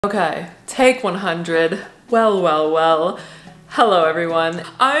Okay, take 100. Well. Hello everyone.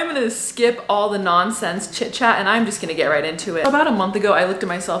 I'm gonna skip all the nonsense chit chat and I'm just gonna get right into it. About a month ago, I looked at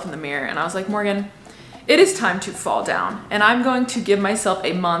myself in the mirror and I was like, Morgan, it is time to fall down. And I'm going to give myself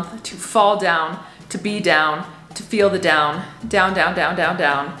a month to fall down, to be down, to feel the down.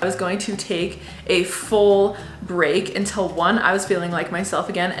 I was going to take a full break until 1, I was feeling like myself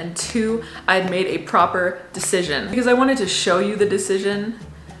again, and 2, I'd made a proper decision. Because I wanted to show you the decision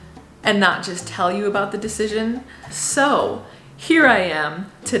and not just tell you about the decision. So here I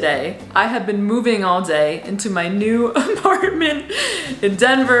am today. I have been moving all day into my new apartment in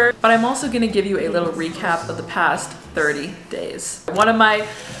Denver, but I'm also gonna give you a little recap of the past 30 days. One of my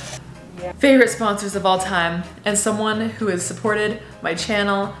favorite sponsors of all time, and someone who has supported my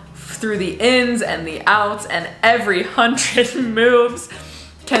channel through the ins and the outs and every 100 moves,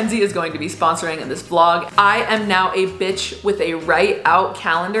 Kenzie is going to be sponsoring this vlog. I am now a bitch with a write out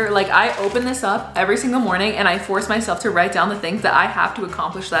calendar. Like, I open this up every single morning and I force myself to write down the things that I have to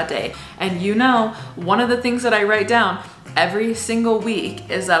accomplish that day. And you know, one of the things that I write down every single week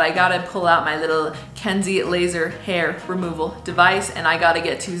is that I gotta pull out my little Kenzie laser hair removal device and I gotta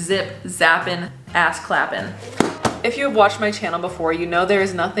get to zip, zapping, ass clapping. If you have watched my channel before, you know there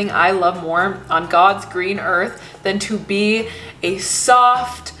is nothing I love more on God's green earth than to be a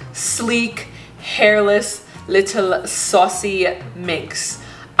soft, sleek, hairless, little saucy minx.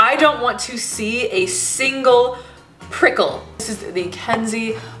 I don't want to see a single prickle. This is the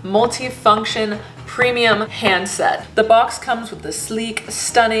Kenzie multifunction premium handset. The box comes with the sleek,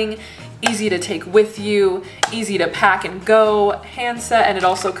 stunning, easy to take with you, easy to pack and go handset, and it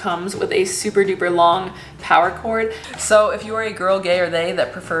also comes with a super duper long power cord. So if you are a girl, gay, or they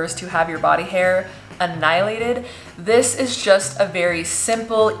that prefers to have your body hair annihilated, this is just a very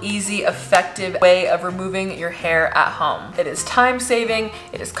simple, easy, effective way of removing your hair at home. It is time saving,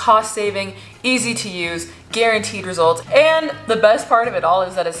 it is cost saving, easy to use, guaranteed results, and the best part of it all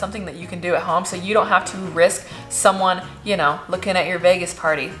is that it's something that you can do at home, so you don't have to risk someone, you know, looking at your Vegas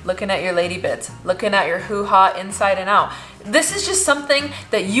party, looking at your lady bits, looking at your hoo-ha inside and out. This is just something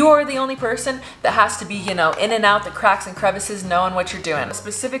that you are the only person that has to be, you know, in and out the cracks and crevices, knowing what you're doing.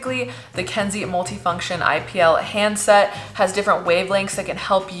 Specifically, the Kenzie multifunction IPL handset has different wavelengths that can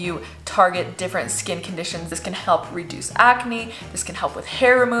help you target different skin conditions. This can help reduce acne, this can help with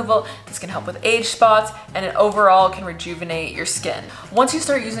hair removal, this can help with age spots, and it overall can rejuvenate your skin. Once you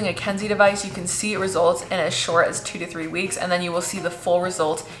start using a Kenzie device, you can see results in as short as 2 to 3 weeks, and then you will see the full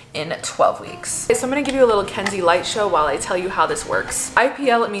result in 12 weeks. Okay, so I'm gonna give you a little Kenzie light show while I tell you how this works.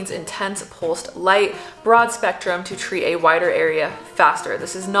 IPL, it means intense pulsed light, broad spectrum to treat a wider area faster.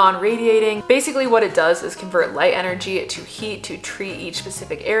 This is non-radiating. Basically what it does is convert light energy to heat to treat each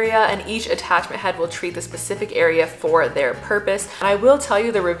specific area, and each attachment head will treat the specific area for their purpose. And I will tell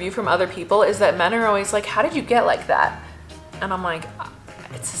you, the review from other people is that men are always like, how did you get like that? And I'm like,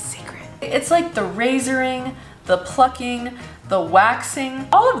 it's a secret. It's like the razoring, the plucking, the waxing,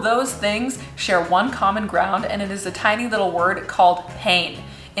 all of those things share one common ground, and it is a tiny little word called pain.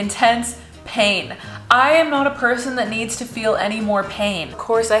 Intense pain. I am not a person that needs to feel any more pain. Of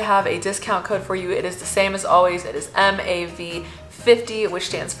course, I have a discount code for you. It is the same as always. It is MAV50, which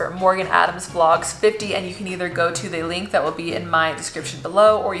stands for Morgan Adams Vlogs 50, and you can either go to the link that will be in my description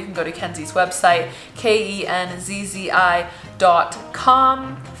below, or you can go to Kenzie's website, KENZZI.com,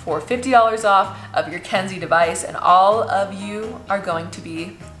 for $50 off of your Kenzie device, and all of you are going to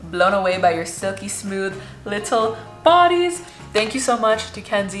be blown away by your silky smooth little bodies. Thank you so much to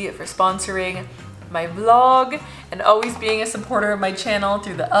Kenzie for sponsoring my vlog and always being a supporter of my channel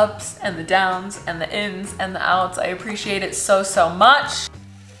through the ups and the downs and the ins and the outs. I appreciate it so much.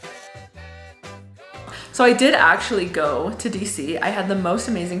 So I did actually go to DC. I had the most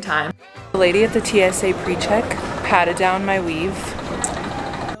amazing time. The lady at the TSA pre-check patted down my weave.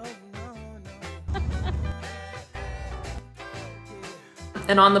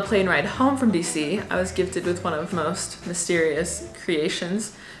 And on the plane ride home from DC, I was gifted with one of the most mysterious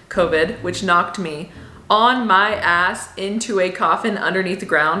creations, COVID, which knocked me on my ass into a coffin underneath the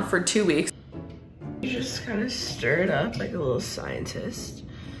ground for 2 weeks. You just kind of stir it up like a little scientist.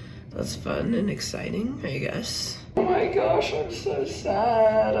 That's fun and exciting, I guess. Oh my gosh, I'm so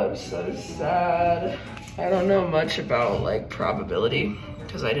sad. I'm so sad. I don't know much about like probability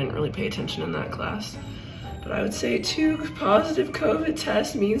because I didn't really pay attention in that class. But I would say 2 positive COVID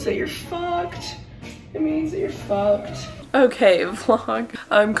tests means that you're fucked. It means that you're fucked. Okay, vlog.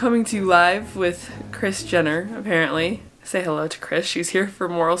 I'm coming to you live with Kris Jenner, apparently. Say hello to Kris. She's here for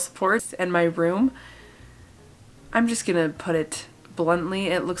moral support. And my room, I'm just gonna put it bluntly,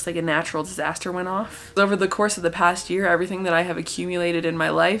 it looks like a natural disaster went off. Over the course of the past year, everything that I have accumulated in my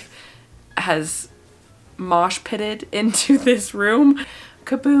life has mosh pitted into this room.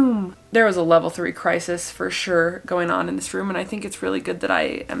 Kaboom! There was a level 3 crisis for sure going on in this room, and I think it's really good that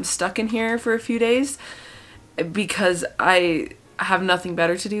I am stuck in here for a few days because I have nothing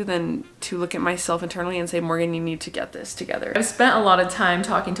better to do than to look at myself internally and say, Morgan, you need to get this together. I've spent a lot of time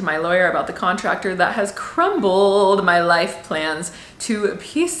talking to my lawyer about the contractor that has crumbled my life plans to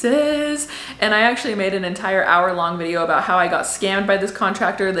pieces, and I actually made an entire hour-long video about how I got scammed by this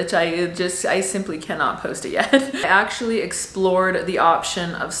contractor that I simply cannot post it yet. I actually explored the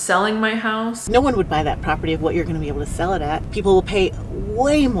option of selling my house. No one would buy that property of what you're going to be able to sell it at. People will pay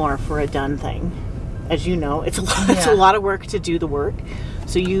way more for a done thing. As you know, it's a lot of work to do the work.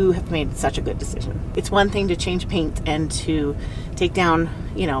 So you have made such a good decision. It's one thing to change paint and to take down,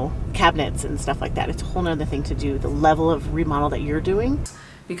 you know, cabinets and stuff like that. It's a whole nother thing to do the level of remodel that you're doing.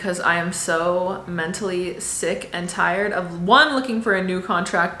 Because I am so mentally sick and tired of 1, looking for a new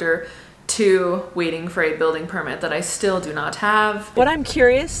contractor, 2, waiting for a building permit that I still do not have. What I'm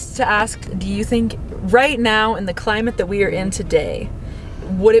curious to ask, do you think right now in the climate that we are in today,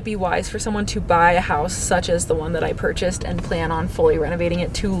 would it be wise for someone to buy a house such as the one that I purchased and plan on fully renovating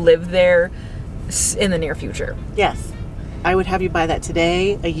it to live there in the near future? Yes. I would have you buy that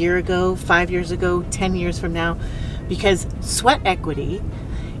today, a year ago, 5 years ago, 10 years from now, because sweat equity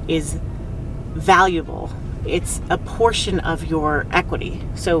is valuable. It's a portion of your equity.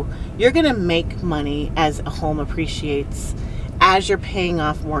 So you're going to make money as a home appreciates, as you're paying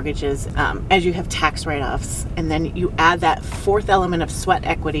off mortgages, as you have tax write-offs, and then you add that 4th element of sweat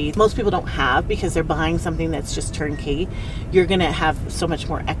equity most people don't have because they're buying something that's just turnkey. You're gonna have so much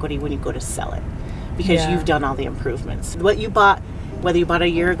more equity when you go to sell it because you've done all the improvements. What you bought, whether you bought a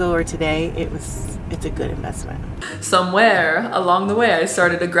year ago or today, it's a good investment. Somewhere along the way, I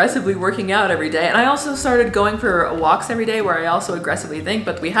started aggressively working out every day, and I also started going for walks every day where I also aggressively think,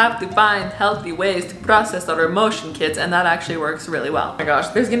 but we have to find healthy ways to process our emotion, kids, and that actually works really well. Oh my gosh,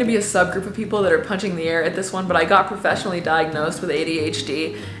 there's gonna be a subgroup of people that are punching the air at this one, but I got professionally diagnosed with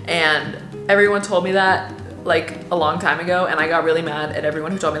ADHD, and everyone told me that like a long time ago, and I got really mad at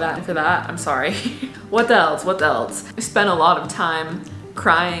everyone who told me that, and for that, I'm sorry. What else? What else? I spent a lot of time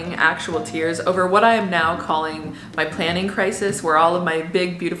crying actual tears over what I am now calling my planning crisis, where all of my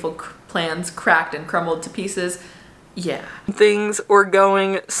big, beautiful plans cracked and crumbled to pieces. Yeah. Things were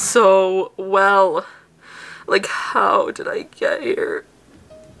going so well. Like, how did I get here?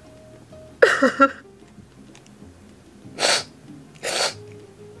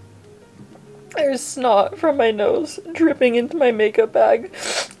 There's snot from my nose dripping into my makeup bag,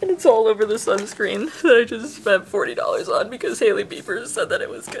 and it's all over the sunscreen that I just spent $40 on because Hailey Bieber said that it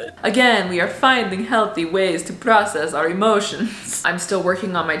was good. Again, we are finding healthy ways to process our emotions. I'm still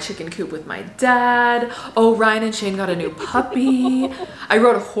working on my chicken coop with my dad. Oh, Ryan and Shane got a new puppy. I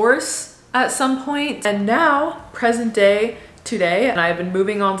rode a horse at some point, and now, present day, today, and I've been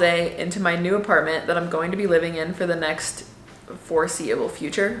moving all day into my new apartment that I'm going to be living in for the next foreseeable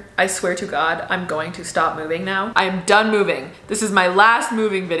future. I swear to God, I'm going to stop moving now. I'm done moving. This is my last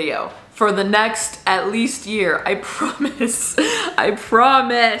moving video for the next at least year. I promise. I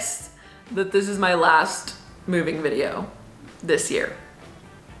promise that this is my last moving video this year.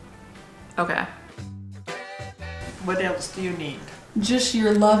 Okay. What else do you need? Just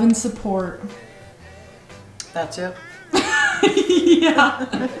your love and support. That's it?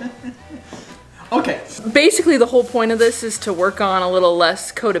 Yeah. Okay. Basically, the whole point of this is to work on a little less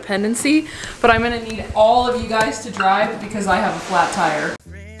codependency, but I'm gonna need all of you guys to drive because I have a flat tire.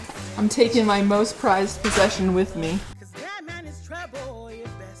 I'm taking my most prized possession with me.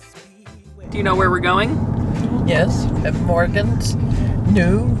 Do you know where we're going? Yes, at Morgan's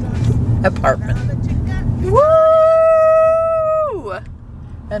new apartment. Woo!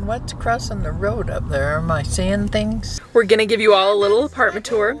 And what's crossing the road up there? Am I seeing things? We're gonna give you all a little apartment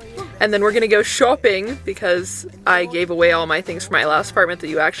tour, and then we're gonna go shopping because I gave away all my things from my last apartment that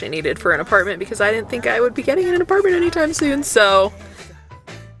you actually needed for an apartment because I didn't think I would be getting an apartment anytime soon, so.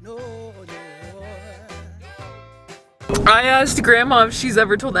 I asked Grandma if she's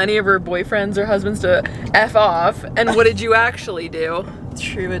ever told any of her boyfriends or husbands to F off, and what did you actually do?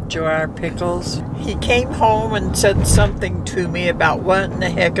 Through with jar pickles. He came home and said something to me about what in the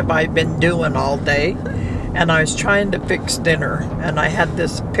heck have I been doing all day. And I was trying to fix dinner, and I had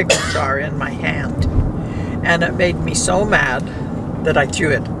this pickle jar in my hand. And it made me so mad that I threw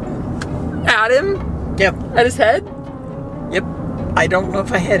it. At him? Yep. At his head? Yep. I don't know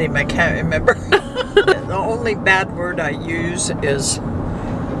if I hit him, I can't remember. The only bad word I use is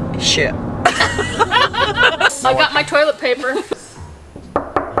shit. I got my toilet paper.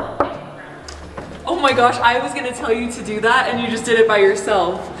 my gosh, I was gonna tell you to do that and you just did it by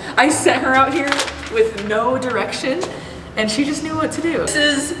yourself. I sent her out here with no direction and she just knew what to do. This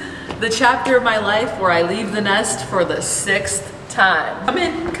is the chapter of my life where I leave the nest for the 6th time. Come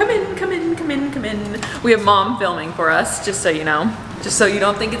in, come in, come in, come in, come in. We have mom filming for us, just so you know. Just so you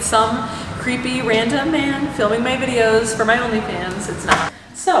don't think it's some creepy random man filming my videos for my OnlyFans. It's not.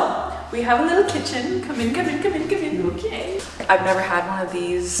 So, we have a little kitchen. Come in, come in, come in, come in. Okay. I've never had one of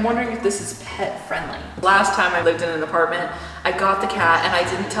these. I'm wondering if this is pet friendly. Last time I lived in an apartment, I got the cat and I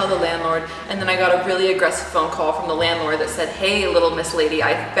didn't tell the landlord, and then I got a really aggressive phone call from the landlord that said, hey, little Miss Lady,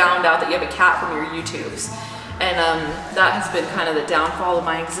 I found out that you have a cat from your YouTubes. And that has been kind of the downfall of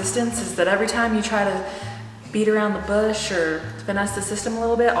my existence, is that every time you try to beat around the bush or finesse the system a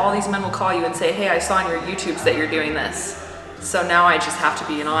little bit, all these men will call you and say, hey, I saw on your YouTubes that you're doing this. So now I just have to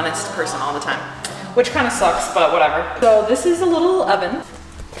be an honest person all the time, which kind of sucks, but whatever. So this is a little oven.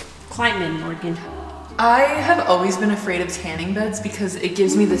 Climb in, Morgan. I have always been afraid of tanning beds because it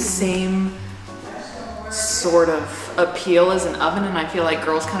gives me the same sort of appeal as an oven, and I feel like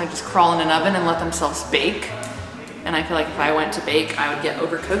girls kind of just crawl in an oven and let themselves bake. And I feel like if I went to bake, I would get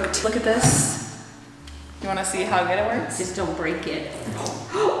overcooked. Look at this. You want to see how good it works? Just don't break it.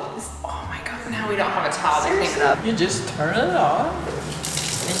 Oh my god, now we don't have a towel to clean it up. You just turn it on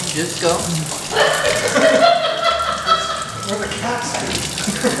and you just go. Where the cat's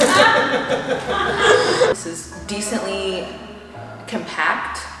This is decently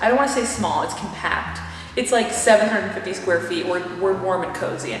compact. I don't want to say small, it's compact. It's like 750 square feet. We're warm and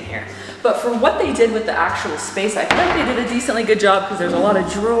cozy in here. But for what they did with the actual space, I feel like they did a decently good job because there's a lot of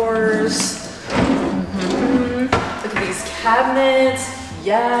drawers. Look at these cabinets.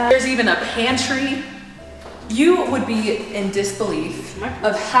 Yeah. There's even a pantry. You would be in disbelief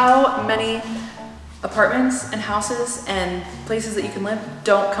of how many apartments and houses and places that you can live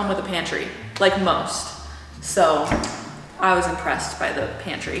don't come with a pantry, like most. So I was impressed by the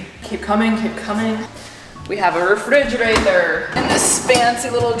pantry. Keep coming, keep coming. We have a refrigerator and this fancy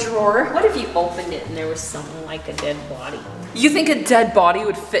little drawer. What if you opened it and there was something like a dead body? You think a dead body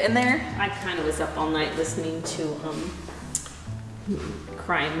would fit in there? I kind of was up all night listening to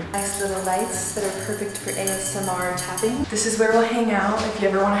crime. Nice little lights that are perfect for ASMR tapping. This is where we'll hang out if you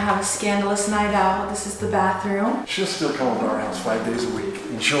ever want to have a scandalous night out. This is the bathroom. She'll still come to our house 5 days a week,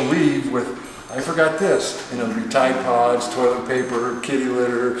 and she'll leave with, I forgot this. You know, it'll be Tide Pods, toilet paper, kitty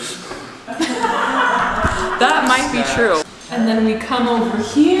litter. That might be true. And then we come over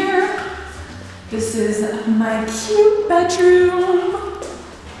here. This is my cute bedroom.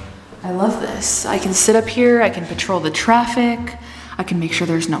 I love this. I can sit up here, I can patrol the traffic, I can make sure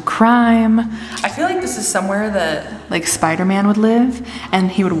there's no crime. I feel like this is somewhere that like Spider-Man would live,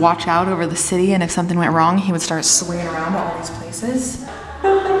 and he would watch out over the city, and if something went wrong, he would start swinging around to all these places.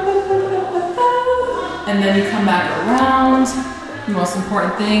 And then you come back around. The most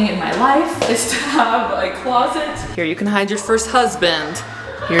important thing in my life is to have a closet. Here you can hide your first husband.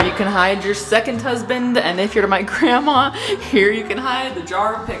 Here you can hide your second husband, and if you're my grandma, here you can hide the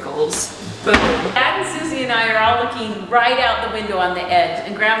jar of pickles. Boom. Dad and Susie and I are all looking right out the window on the edge,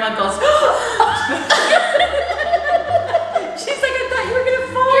 and Grandma goes, she's like, I thought you were gonna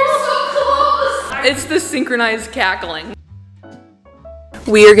fall. You're so close. It's the synchronized cackling.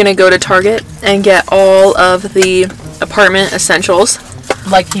 We are gonna go to Target and get all of the apartment essentials.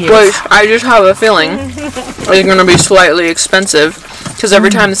 Like he is. Which I just have a feeling is gonna be slightly expensive. Because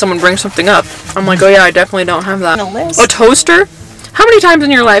every time someone brings something up, I'm like, oh yeah, I definitely don't have that. A toaster? How many times in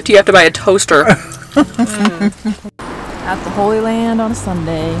your life do you have to buy a toaster? At the Holy Land on a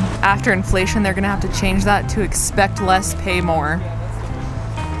Sunday. After inflation, they're gonna have to change that to expect less, pay more.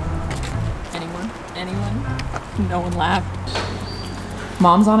 Anyone? Anyone? No one laughed.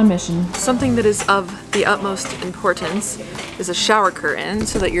 Mom's on a mission. Something that is of the utmost importance is a shower curtain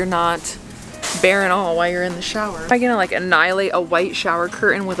so that you're not bare and all while you're in the shower. Am I gonna like annihilate a white shower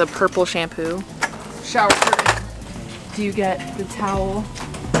curtain with a purple shampoo? Shower curtain. Do you get the towel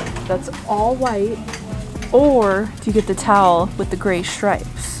that's all white, or do you get the towel with the gray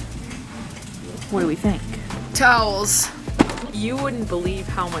stripes? What do we think? Towels. You wouldn't believe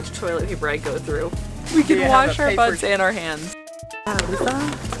how much toilet paper I go through. We can wash our butts and our hands. Clorox.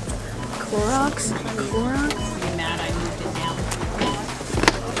 Clorox. I'm mad I moved it down.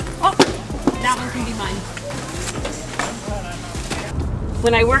 Oh, that one can be mine.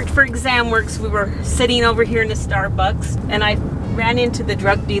 When I worked for ExamWorks, we were sitting over here in the Starbucks, and I ran into the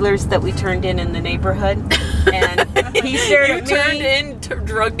drug dealers that we turned in the neighborhood. And he stared at me. You turned in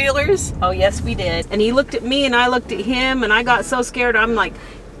drug dealers? Oh yes, we did. And he looked at me, and I looked at him, and I got so scared. I'm like,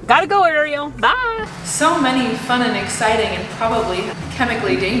 Gotta go, Ariel. Bye. So many fun and exciting and probably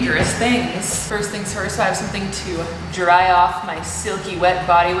chemically dangerous things. First things first, I have something to dry off my silky wet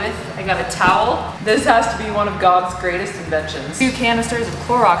body with. I got a towel. This has to be one of God's greatest inventions. 2 canisters of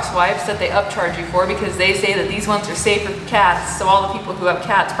Clorox wipes that they upcharge you for because they say that these ones are safer for cats, so all the people who have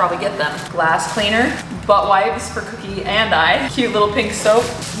cats probably get them. Glass cleaner, butt wipes for Cookie and I. Cute little pink soap.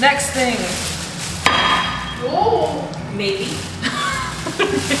 Next thing. Oh, maybe.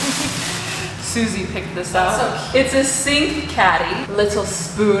 Susie picked this out. So it's a sink caddy, little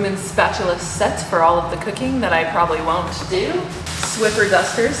spoon and spatula set for all of the cooking that I probably won't do. Swiffer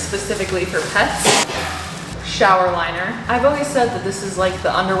dusters specifically for pets. Shower liner. I've always said that this is like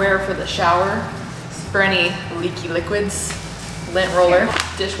the underwear for the shower. It's for any leaky liquids. Lint roller,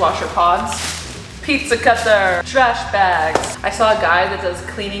 dishwasher pods. Pizza cutter, trash bags. I saw a guy that does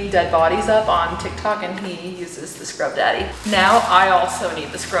cleaning dead bodies up on TikTok and he uses the Scrub Daddy. Now I also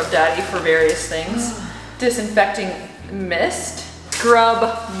need the Scrub Daddy for various things. Disinfecting mist. Scrub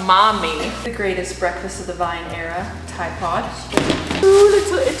Mommy. The greatest breakfast of the Vine era. Tide Pod. Ooh,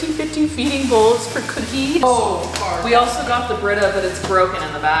 little itty bitty feeding bowls for Cookie. Oh, we also got the Brita, but it's broken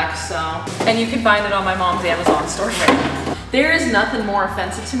in the back, so. And you can find it on my mom's Amazon store. There is nothing more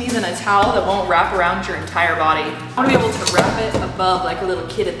offensive to me than a towel that won't wrap around your entire body. I want to be able to wrap it above like a little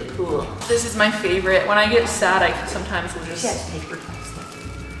kid at the pool. This is my favorite. When I get sad, I sometimes will just... paper towels.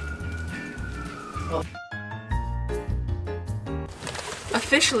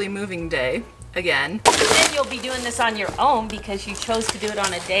 Officially moving day again. Then you'll be doing this on your own because you chose to do it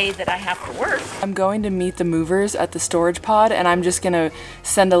on a day that I have to work. I'm going to meet the movers at the storage pod and I'm just gonna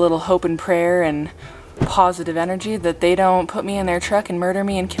send a little hope and prayer and positive energy that they don't put me in their truck and murder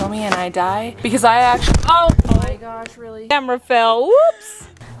me and kill me and I die. Because I actually, oh my gosh, really? Camera fell, whoops.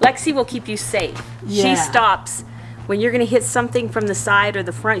 Lexi will keep you safe. Yeah. She stops. When you're gonna hit something from the side or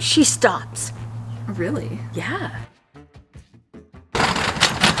the front, she stops. Really? Yeah.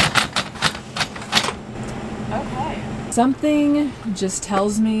 Okay. Something just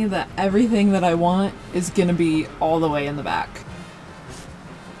tells me that everything that I want is gonna be all the way in the back.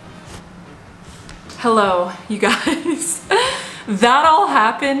 Hello, you guys. That all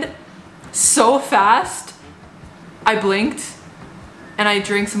happened so fast. I blinked and I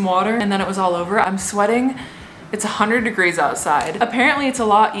drank some water and then it was all over. I'm sweating. It's 100 degrees outside. Apparently it's a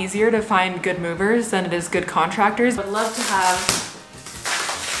lot easier to find good movers than it is good contractors. I'd love to have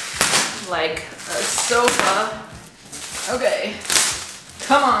like a sofa. Okay,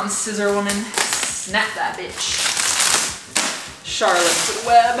 come on, scissor woman, snap that bitch. Charlotte's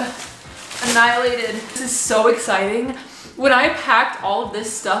Web. Annihilated. This is so exciting. When I packed all of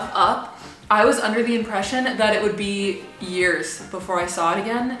this stuff up, I was under the impression that it would be years before I saw it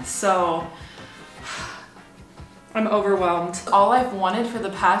again, so I'm overwhelmed. All I've wanted for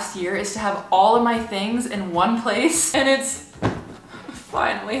the past year is to have all of my things in one place, and it's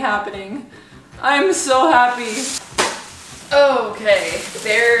finally happening. I'm so happy. Okay,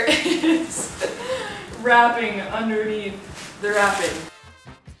 there is wrapping underneath the wrapping.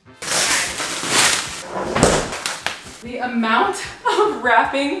 The amount of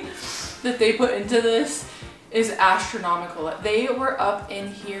wrapping that they put into this is astronomical. They were up in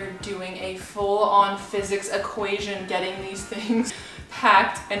here doing a full-on physics equation getting these things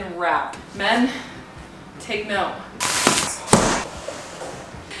packed and wrapped. Men, take note.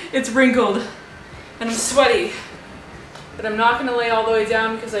 It's wrinkled and I'm sweaty, but I'm not gonna lay all the way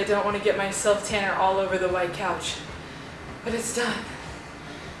down because I don't want to get my self-tanner all over the white couch. But it's done.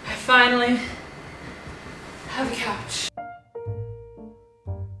 I finally have a couch.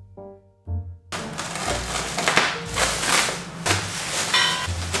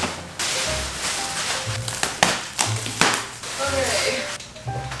 Okay.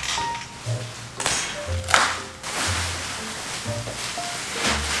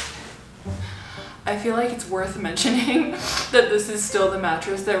 I feel like it's worth mentioning that this is still the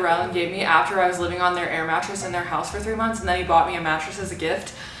mattress that Rylan gave me after I was living on their air mattress in their house for 3 months, and then he bought me a mattress as a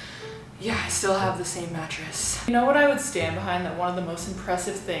gift. Yeah, I still have the same mattress. You know what I would stand behind that one of the most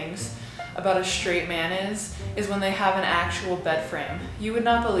impressive things about a straight man is when they have an actual bed frame. You would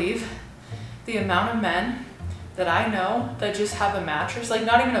not believe the amount of men that I know that just have a mattress, like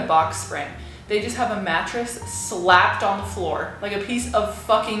not even a box spring. They just have a mattress slapped on the floor, like a piece of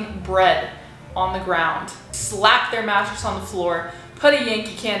fucking bread on the ground. Slap their mattress on the floor, put a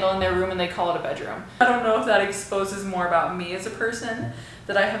Yankee candle in their room, and they call it a bedroom. I don't know if that exposes more about me as a person,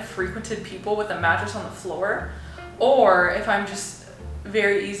 that I have frequented people with a mattress on the floor, or if I'm just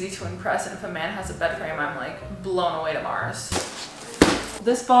very easy to impress, and if a man has a bed frame, I'm like blown away to Mars.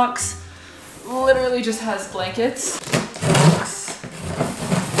 This box literally just has blankets.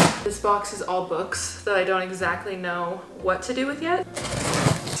 box is all books that I don't exactly know what to do with yet.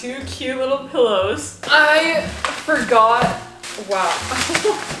 2 cute little pillows. I forgot,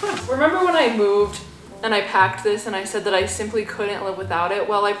 wow. Remember when I moved and I packed this and I said that I simply couldn't live without it?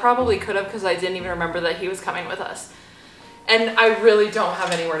 Well, I probably could have because I didn't even remember that he was coming with us. And I really don't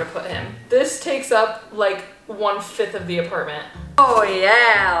have anywhere to put him. This takes up like 1/5 of the apartment. Oh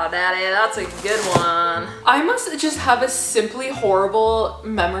yeah, Daddy, that's a good one. I must just have a simply horrible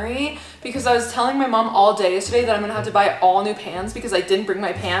memory because I was telling my mom all day yesterday that I'm gonna have to buy all new pans because I didn't bring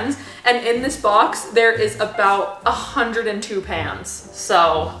my pans. And in this box, there is about 102 pans.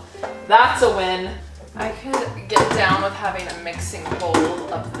 So that's a win. I could get down with having a mixing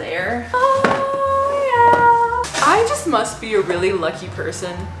bowl up there. Oh yeah. I just must be a really lucky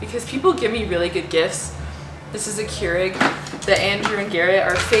person because people give me really good gifts. This is a Keurig that Andrew and Garrett,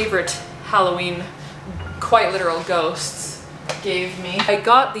 our favorite Halloween, quite literal ghosts, gave me. I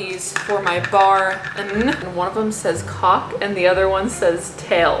got these for my bar and one of them says cock and the other one says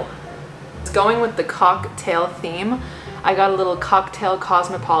tail. It's going with the cocktail theme. I got a little cocktail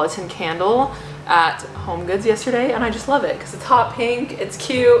cosmopolitan candle at Home Goods yesterday and I just love it because it's hot pink, it's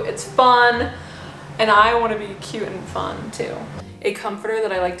cute, it's fun. And I want to be cute and fun too. A comforter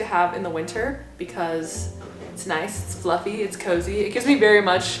that I like to have in the winter because it's nice, it's fluffy, it's cozy. It gives me very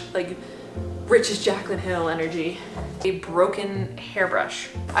much like Rich's Jaclyn Hill energy. A broken hairbrush.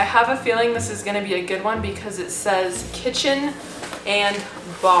 I have a feeling this is gonna be a good one because it says kitchen and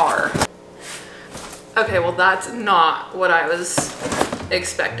bar. Okay, well that's not what I was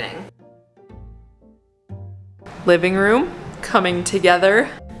expecting. Living room coming together.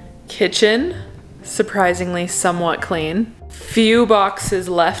 Kitchen. Surprisingly somewhat clean. Few boxes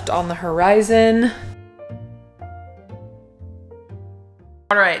left on the horizon.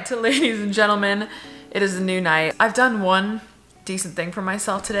 All right, ladies and gentlemen, it is a new night. I've done one decent thing for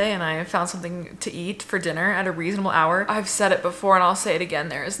myself today and I found something to eat for dinner at a reasonable hour. I've said it before and I'll say it again.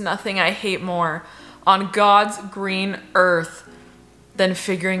 There is nothing I hate more on God's green earth than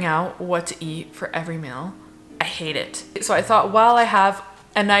figuring out what to eat for every meal. I hate it. So I thought while I have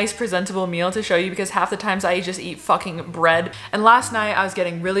a nice presentable meal to show you because half the times I just eat fucking bread. And last night I was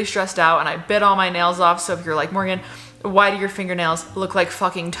getting really stressed out and I bit all my nails off. So if you're like, Morgan, why do your fingernails look like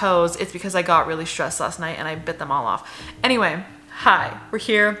fucking toes? It's because I got really stressed last night and I bit them all off. Anyway, hi, we're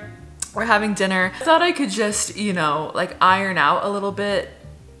here. We're having dinner. I thought I could just, you know, like iron out a little bit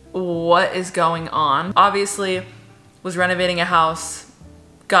what is going on. Obviously, was renovating a house,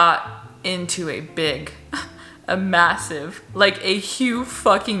 got into a big a massive, like a huge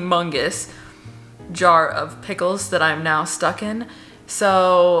fucking mungus jar of pickles that I'm now stuck in.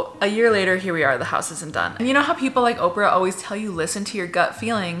 So a year later, here we are, the house isn't done. And you know how people like Oprah always tell you listen to your gut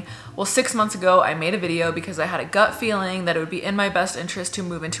feeling? Well, 6 months ago, I made a video because I had a gut feeling that it would be in my best interest to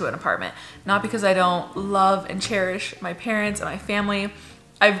move into an apartment. Not because I don't love and cherish my parents and my family.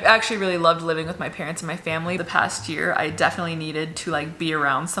 I've actually really loved living with my parents and my family. The past year, I definitely needed to like be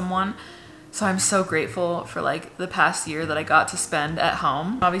around someone. So I'm so grateful for like the past year that I got to spend at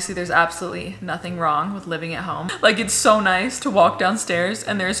home. Obviously there's absolutely nothing wrong with living at home. Like it's so nice to walk downstairs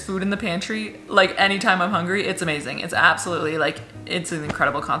and there's food in the pantry. Like anytime I'm hungry, it's amazing. It's absolutely like, it's an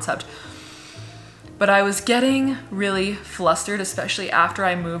incredible concept. But I was getting really flustered, especially after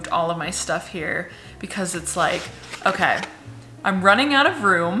I moved all of my stuff here because it's like, okay, I'm running out of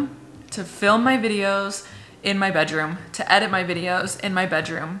room to film my videos in my bedroom, to edit my videos in my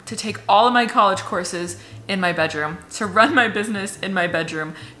bedroom, to take all of my college courses in my bedroom, to run my business in my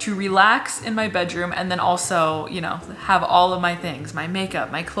bedroom, to relax in my bedroom, and then also, you know, have all of my things, my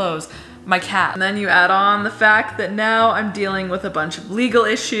makeup, my clothes, my cat. And then you add on the fact that now I'm dealing with a bunch of legal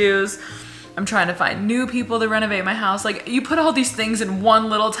issues. I'm trying to find new people to renovate my house. Like you put all these things in one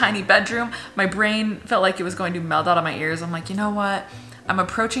little tiny bedroom. My brain felt like it was going to melt out of my ears. I'm like, you know what? I'm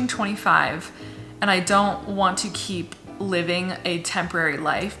approaching 25 and I don't want to keep living a temporary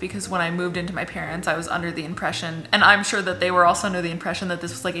life because when I moved into my parents, I was under the impression, and I'm sure that they were also under the impression that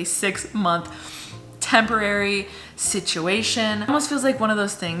this was like a 6-month temporary situation. It almost feels like one of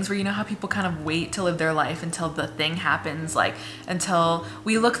those things where you know how people kind of wait to live their life until the thing happens, like until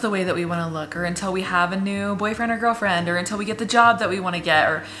we look the way that we want to look, or until we have a new boyfriend or girlfriend, or until we get the job that we want to get,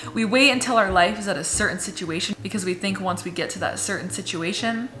 or we wait until our life is at a certain situation because we think once we get to that certain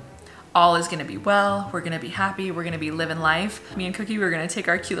situation, all is gonna be well, we're gonna be happy, we're gonna be living life. Me and Cookie, we were gonna take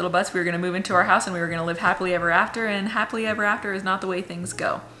our cute little butts, we were gonna move into our house and we were gonna live happily ever after, and happily ever after is not the way things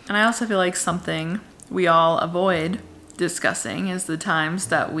go. And I also feel like something we all avoid discussing is the times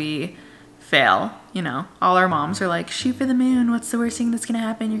that we fail. You know, all our moms are like, shoot for the moon, what's the worst thing that's gonna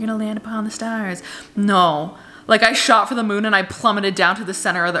happen? You're gonna land upon the stars. No, Like I shot for the moon and I plummeted down to the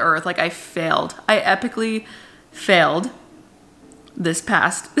center of the earth. Like I failed. I epically failed this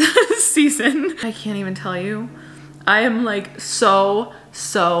past season. I can't even tell you. I am like so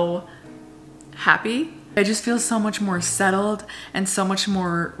happy. I just feel so much more settled and so much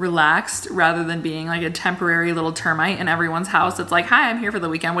more relaxed rather than being like a temporary little termite in everyone's house. It's like, hi, I'm here for the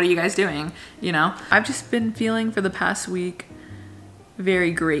weekend. What are you guys doing? You know, I've just been feeling for the past week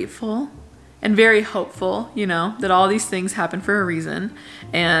very grateful and very hopeful, you know, that all these things happen for a reason.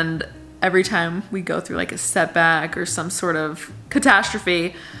 And every time we go through like a setback or some sort of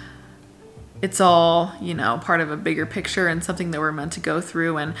catastrophe, it's all, you know, part of a bigger picture and something that we're meant to go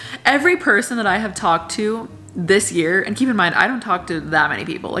through. And every person that I have talked to this year, and keep in mind, I don't talk to that many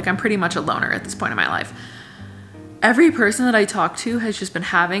people. Like I'm pretty much a loner at this point in my life. Every person that I talk to has just been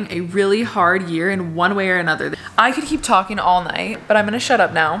having a really hard year in one way or another. I could keep talking all night, but I'm gonna shut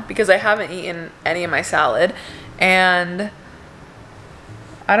up now because I haven't eaten any of my salad. And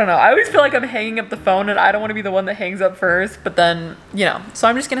I don't know, I always feel like I'm hanging up the phone and I don't want to be the one that hangs up first, but then, you know, so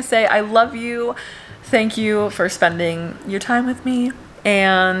I'm just gonna say I love you. Thank you for spending your time with me,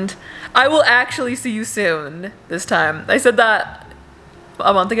 and I will actually see you soon this time. I said that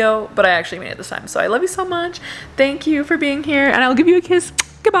a month ago, but I actually made it this time. So I love you so much. Thank you for being here, and I'll give you a kiss.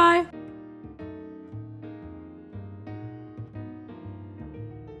 Goodbye.